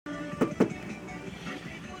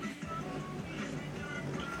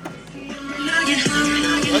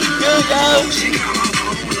yo?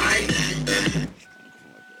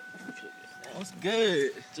 What's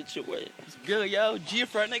good? What's good, yo?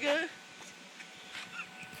 G-Frat, nigga?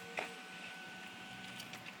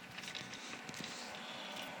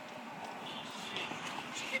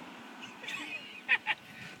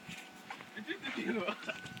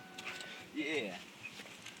 Yeah.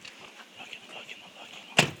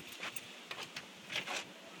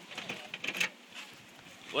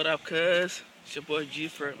 What up, cuz? It's your boy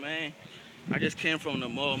G-Frat, man. I just came from the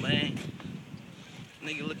mall, man.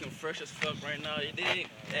 Nigga looking fresh as fuck right now, you dig?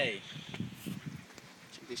 Hey,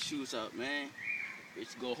 check his shoes out, man.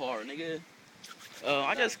 Bitch go hard, nigga.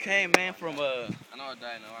 I just came, man, from I know I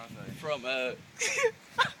died now. I'm sorry. from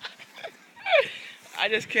I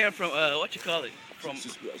just came from what you call it?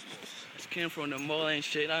 Just came from the mall and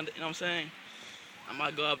shit. You know what I'm saying? I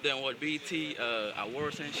might go up there and watch BT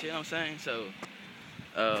awards and shit. You know what I'm saying? So,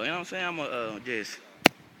 you know what I'm saying? I'm gonna just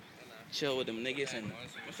chill with them niggas and you know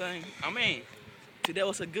what I'm saying? I mean, today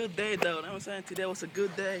was a good day though. You know what I'm saying? Today was a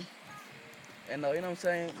good day. And you know what I'm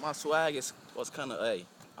saying? My swag was kind of, hey,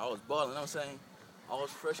 I was balling. You know what I'm saying? I was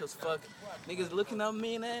fresh as fuck. Niggas looking at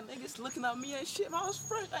me, man. Niggas looking at me and shit. Man, I was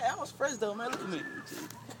fresh. Hey, I was fresh though, man. Look at me.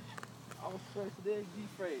 I was fresh today,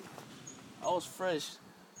 G-Freight. I was fresh.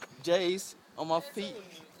 J's on my feet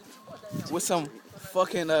with some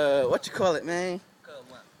fucking what you call it, man?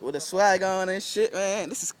 With a swag on and shit, man.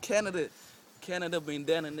 This is Canada. Canada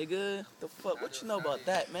bandana, nigga. The fuck? What you know about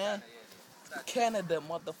that, man? Canada,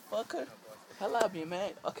 motherfucker. Hell up you,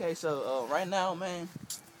 man. Okay, so right now, man.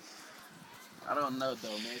 I don't know though,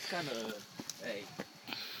 man. It's kind of hey.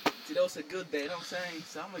 Today was a good day, you know what I'm saying?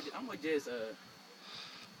 So I'm gonna just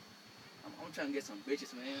I'm trying to get some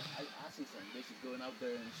bitches, man. I see some bitches going out there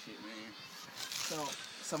and shit, man.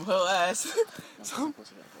 Some whole ass, some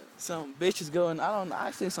bitches going. I don't know.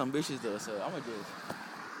 I see some bitches though, so I'm gonna just.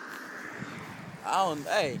 I don't.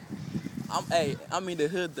 I'm in the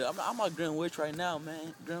hood though. I'm at Greenwich right now,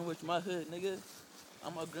 man. Greenwich, my hood, nigga.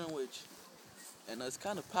 I'm at Greenwich, and it's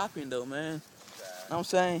kind of popping though, man. You know what I'm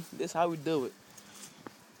saying? This how we do it.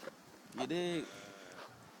 You dig?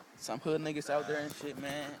 Some hood niggas out there and shit,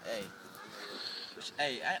 man.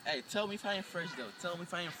 Hey, tell me if I ain't fresh though. Tell me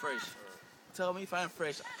if I ain't fresh. Tell me if I ain't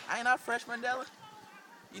fresh. I ain't not fresh, Mandela.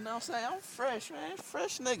 You know what I'm saying? I'm fresh, man.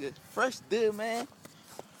 Fresh nigga. Fresh dude, man.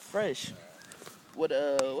 Fresh. With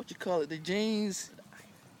what you call it? The jeans.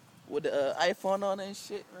 With the iPhone on and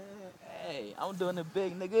shit, man. Hey, I'm doing it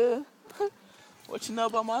big, nigga. What you know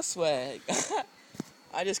about my swag?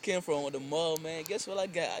 I just came from the mall, man. Guess what I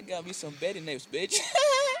got? I got me some Betty names, bitch.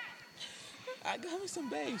 I got me some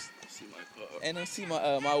babes. See my car. And then see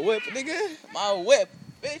my whip, nigga. My whip,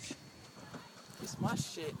 bitch. It's my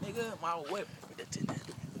shit, nigga. My whip.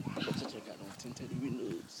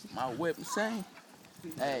 My whip, you saying?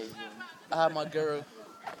 Hey, I have my girl.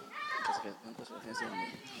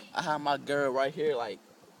 I have my girl right here, like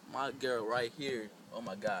my girl right here. Oh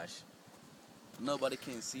my gosh. Nobody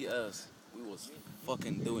can see us. We was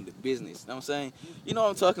fucking doing the business. You know what I'm saying? You know what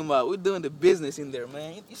I'm talking about. We're doing the business in there,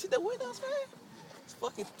 man. You see the windows, man? It's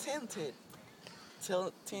fucking tinted.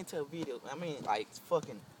 Tinted video. I mean, like, it's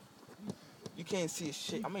fucking. You can't see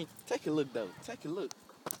shit. I mean, take a look, though. Take a look.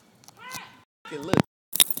 Take a look. Look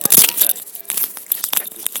at it.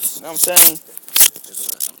 You know what I'm saying?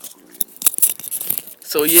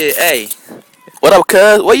 So, yeah, hey. What up,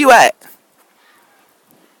 cuz? Where you at?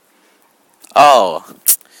 Oh.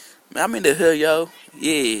 Man, I'm in the hood, yo.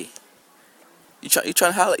 Yeah. You trying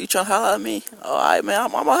to holler at me? Alright, man.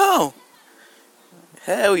 I'm at home.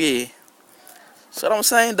 Hell yeah. So what I'm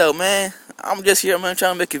saying though, man, I'm just here, man,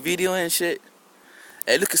 trying to make a video and shit.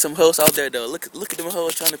 Hey, look at some hoes out there though. Look at them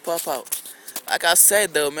hoes trying to pop out. Like I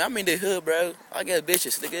said though, man, I'm in the hood, bro. I get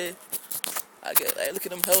bitches, nigga. Hey, look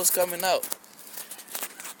at them hoes coming out.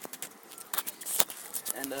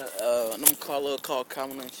 And them little car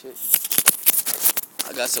coming and shit.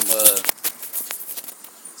 I got some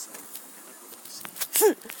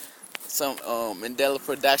Mandela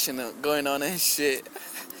production going on and shit.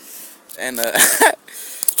 And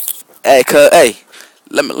hey,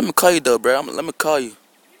 let me call you though, bro. Let me call you.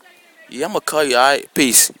 Yeah, I'm gonna call you. Alright,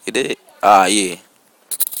 peace. You did? Yeah.